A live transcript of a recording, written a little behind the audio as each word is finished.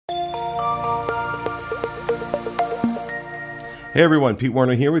Hey everyone, Pete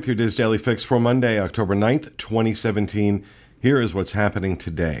Warner here with your Diz Daily Fix for Monday, October 9th, 2017. Here is what's happening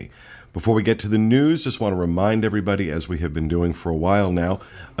today. Before we get to the news, just want to remind everybody, as we have been doing for a while now,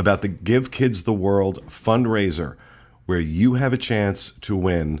 about the Give Kids the World fundraiser, where you have a chance to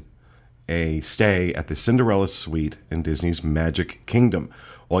win a stay at the Cinderella Suite in Disney's Magic Kingdom.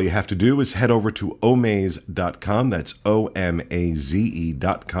 All you have to do is head over to omaze.com, that's OMAZE.com,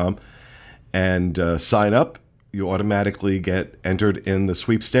 and sign up. You automatically get entered in the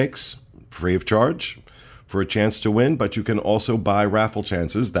sweepstakes, free of charge, for a chance to win, but you can also buy raffle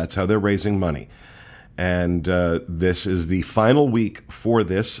chances. That's how they're raising money. And this is the final week for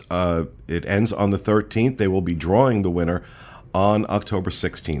this. It ends on the 13th. They will be drawing the winner on October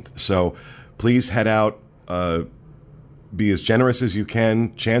 16th. So please head out, be as generous as you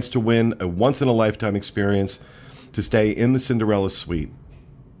can. Chance to win a once-in-a-lifetime experience to stay in the Cinderella Suite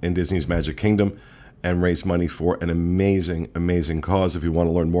in Disney's Magic Kingdom and raise money for an amazing, amazing cause. If you want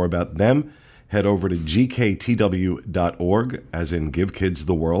to learn more about them, head over to gktw.org, as in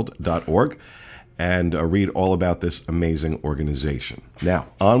givekidstheworld.org, and read all about this amazing organization. Now,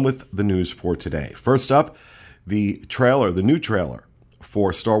 on with the news for today. First up, the new trailer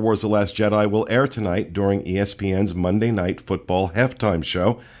for Star Wars The Last Jedi will air tonight during ESPN's Monday Night Football halftime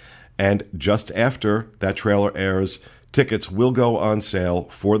show. And just after that trailer airs, tickets will go on sale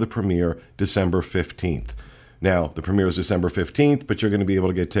for the premiere December 15th. Now, the premiere is December 15th, but you're going to be able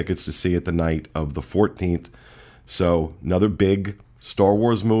to get tickets to see it the night of the 14th. So another big Star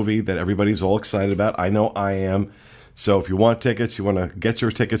Wars movie that everybody's all excited about. I know I am. So if you want tickets, you want to get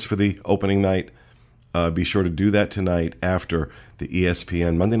your tickets for the opening night, be sure to do that tonight after the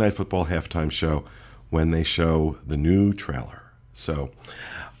ESPN Monday Night Football halftime show when they show the new trailer. So,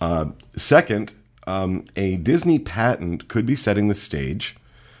 second, a Disney patent could be setting the stage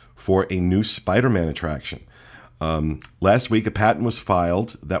for a new Spider-Man attraction. Last week, a patent was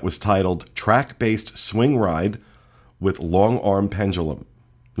filed that was titled Track-Based Swing Ride with Long Arm Pendulum.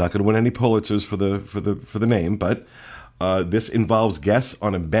 Not going to win any Pulitzers for the name, but this involves guests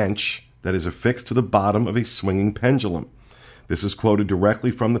on a bench that is affixed to the bottom of a swinging pendulum. This is quoted directly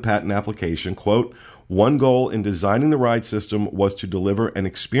from the patent application. Quote, "One goal in designing the ride system was to deliver an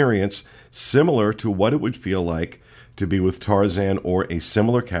experience similar to what it would feel like to be with Tarzan or a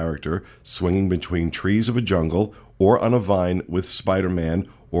similar character swinging between trees of a jungle, or on a vine with Spider-Man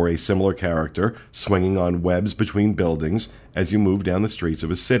or a similar character swinging on webs between buildings as you move down the streets of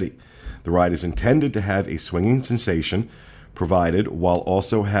a city. The ride is intended to have a swinging sensation provided while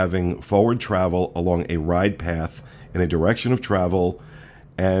also having forward travel along a ride path in a direction of travel,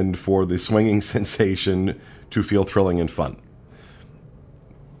 and for the swinging sensation to feel thrilling and fun."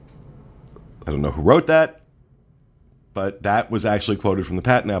 I don't know who wrote that, but that was actually quoted from the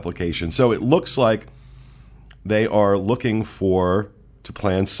patent application. So it looks like they are looking to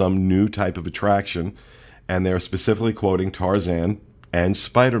plan some new type of attraction, and they're specifically quoting Tarzan and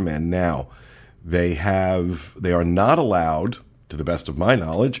Spider-Man. Now, they are not allowed, to the best of my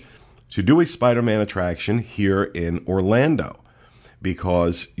knowledge, to do a Spider-Man attraction here in Orlando,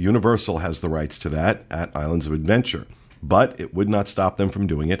 because Universal has the rights to that at Islands of Adventure. But it would not stop them from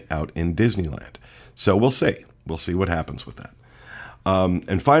doing it out in Disneyland. So we'll see. We'll see what happens with that.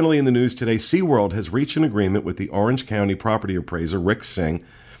 And finally, in the news today, SeaWorld has reached an agreement with the Orange County property appraiser, Rick Singh,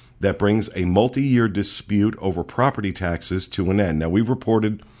 that brings a multi-year dispute over property taxes to an end. Now, we've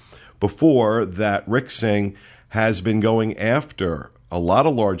reported before that Rick Singh has been going after a lot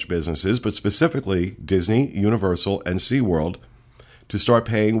of large businesses, but specifically Disney, Universal, and SeaWorld, to start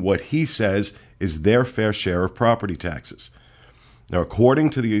paying what he says is their fair share of property taxes. Now,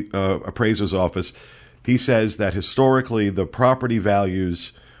 according to the appraiser's office, he says that historically the property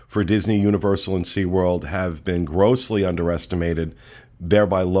values for Disney, Universal, and SeaWorld have been grossly underestimated,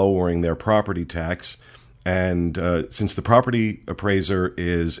 thereby lowering their property tax. And since the property appraiser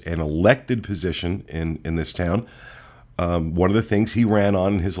is an elected position in this town, one of the things he ran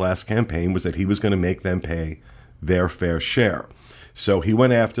on in his last campaign was that he was going to make them pay their fair share. So he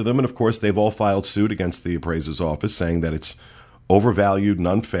went after them, and of course they've all filed suit against the appraiser's office, saying that it's overvalued and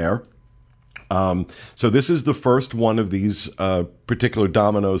unfair. So this is the first one of these particular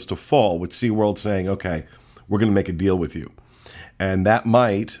dominoes to fall, with SeaWorld saying, okay, we're going to make a deal with you. And that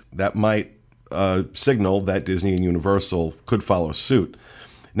might signal that Disney and Universal could follow suit.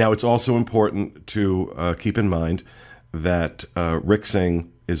 Now, it's also important to keep in mind that Rick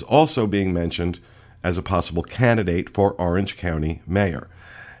Singh is also being mentioned as a possible candidate for Orange County mayor.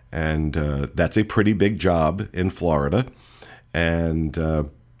 And that's a pretty big job in Florida. And,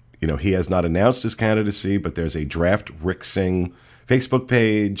 he has not announced his candidacy, but there's a draft Rick Singh Facebook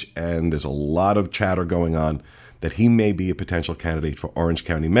page, and there's a lot of chatter going on that he may be a potential candidate for Orange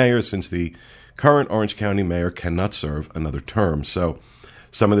County mayor, since the current Orange County mayor cannot serve another term. So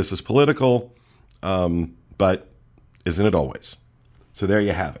some of this is political, but isn't it always? So there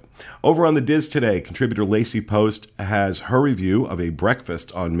you have it. Over on the Diz Today, contributor Lacey Post has her review of a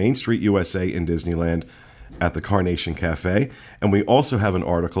breakfast on Main Street, USA in Disneyland at the Carnation Cafe. And we also have an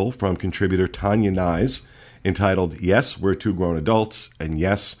article from contributor Tanya Nyes entitled, "Yes, We're Two Grown Adults, and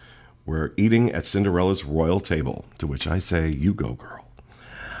Yes, We're Eating at Cinderella's Royal Table," to which I say, you go, girl.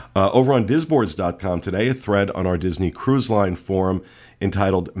 Over on Disboards.com today, a thread on our Disney Cruise Line forum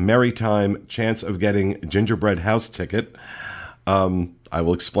entitled "Merry Time, Chance of Getting Gingerbread House Ticket." I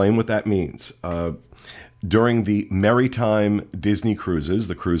will explain what that means. During the Merry Time Disney cruises,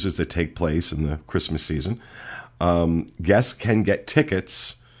 the cruises that take place in the Christmas season, guests can get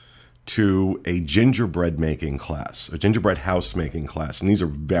tickets to a gingerbread making class, a gingerbread house making class. And these are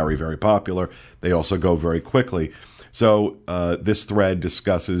very, very popular. They also go very quickly. So this thread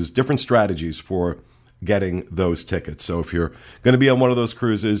discusses different strategies for getting those tickets. So if you're going to be on one of those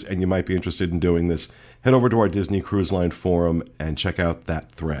cruises and you might be interested in doing this, head over to our Disney Cruise Line forum and check out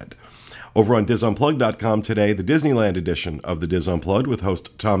that thread. Over on DizUnplugged.com today, the Disneyland edition of the Diz Unplugged with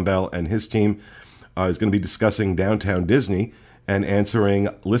host Tom Bell and his team is going to be discussing Downtown Disney and answering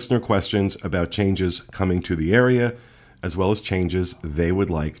listener questions about changes coming to the area, as well as changes they would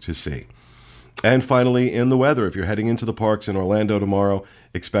like to see. And finally, in the weather, if you're heading into the parks in Orlando tomorrow,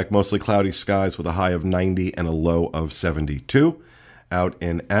 expect mostly cloudy skies with a high of 90 and a low of 72. Out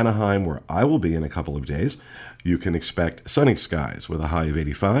in Anaheim, where I will be in a couple of days, you can expect sunny skies with a high of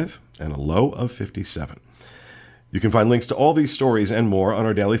 85 and a low of 57. You can find links to all these stories and more on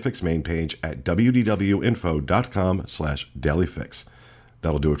our Daily Fix main page at wdwinfo.com/dailyfix.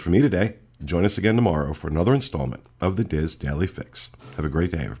 That'll do it for me today. Join us again tomorrow for another installment of the Diz Daily Fix. Have a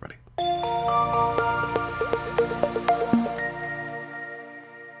great day, everybody.